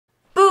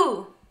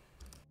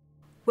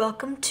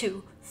Welcome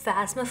to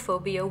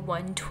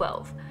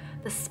Phasmophobia112,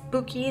 the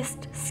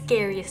spookiest,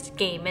 scariest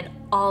game in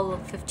all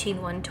of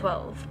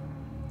 15112.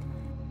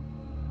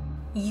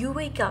 You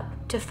wake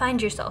up to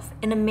find yourself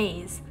in a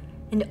maze,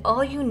 and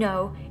all you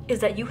know is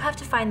that you have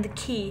to find the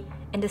key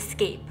and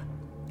escape.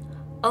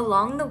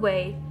 Along the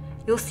way,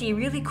 you'll see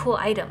really cool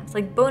items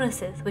like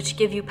bonuses, which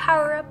give you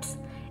power-ups,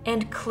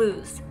 and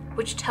clues,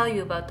 which tell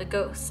you about the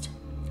ghost.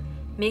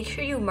 Make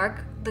sure you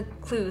mark the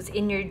clues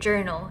in your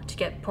journal to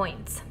get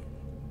points.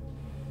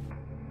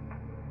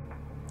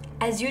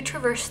 As you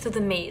traverse through the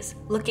maze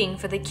looking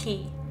for the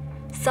key,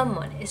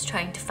 someone is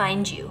trying to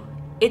find you.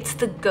 It's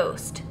the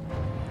ghost.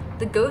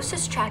 The ghost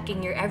is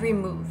tracking your every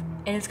move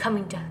and is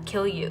coming to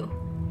kill you.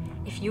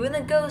 If you and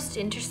the ghost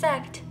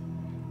intersect,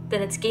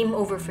 then it's game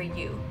over for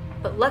you,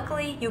 but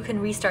luckily you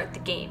can restart the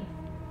game.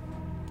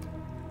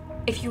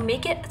 If you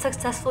make it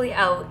successfully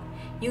out,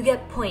 you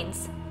get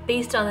points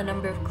based on the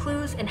number of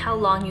clues and how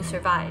long you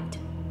survived.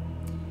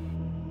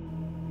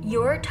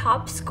 Your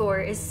top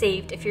score is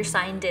saved if you're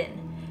signed in.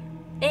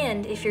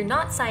 And if you're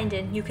not signed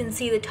in, you can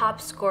see the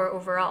top score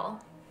overall.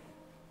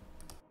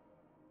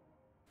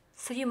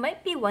 So you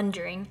might be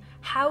wondering,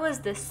 how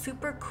is this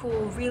super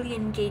cool, really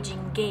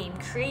engaging game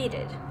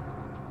created?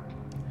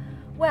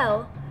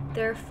 Well,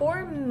 there are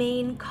 4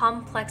 main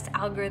complex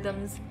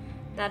algorithms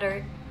that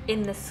are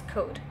in this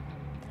code.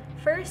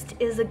 First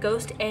is the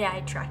ghost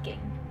AI tracking,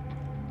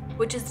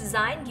 which is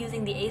designed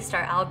using the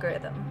A-star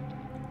algorithm.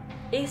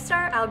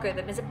 A-star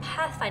algorithm is a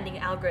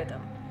pathfinding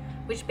algorithm,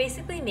 which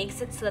basically makes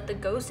it so that the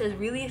ghost is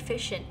really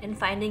efficient in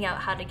finding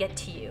out how to get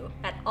to you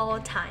at all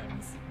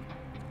times.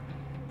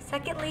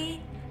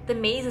 Secondly, the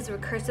maze is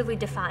recursively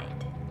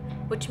defined,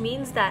 which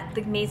means that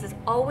the maze is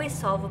always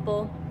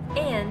solvable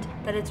and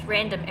that it's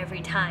random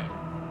every time.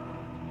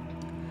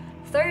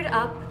 Third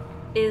up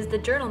is the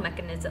journal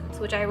mechanisms,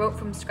 which I wrote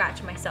from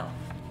scratch myself.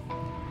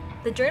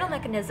 The journal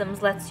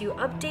mechanisms lets you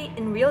update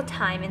in real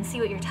time and see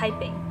what you're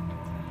typing.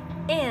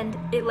 And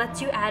it lets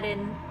you add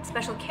in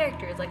special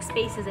characters like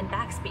spaces and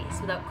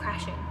backspace without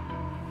crashing.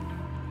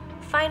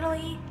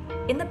 Finally,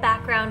 in the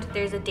background,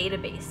 there's a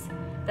database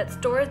that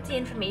stores the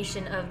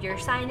information of your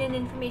sign-in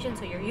information,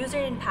 so your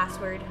username and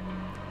password,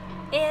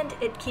 and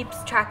it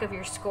keeps track of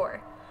your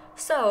score.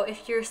 So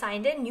if you're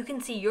signed in, you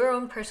can see your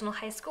own personal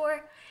high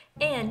score,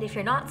 and if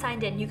you're not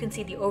signed in, you can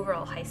see the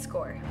overall high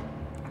score.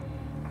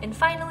 And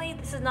finally,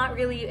 this is not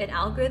really an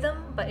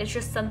algorithm, but it's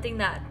just something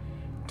that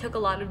took a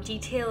lot of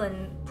detail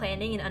and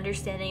planning and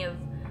understanding of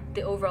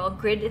the overall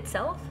grid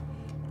itself.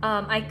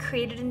 I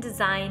created and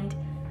designed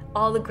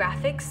all the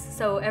graphics,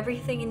 so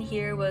everything in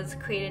here was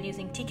created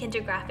using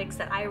Tkinter graphics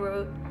that I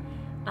wrote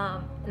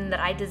and that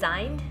I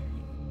designed.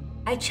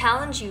 I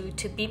challenge you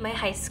to beat my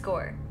high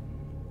score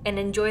and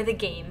enjoy the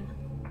game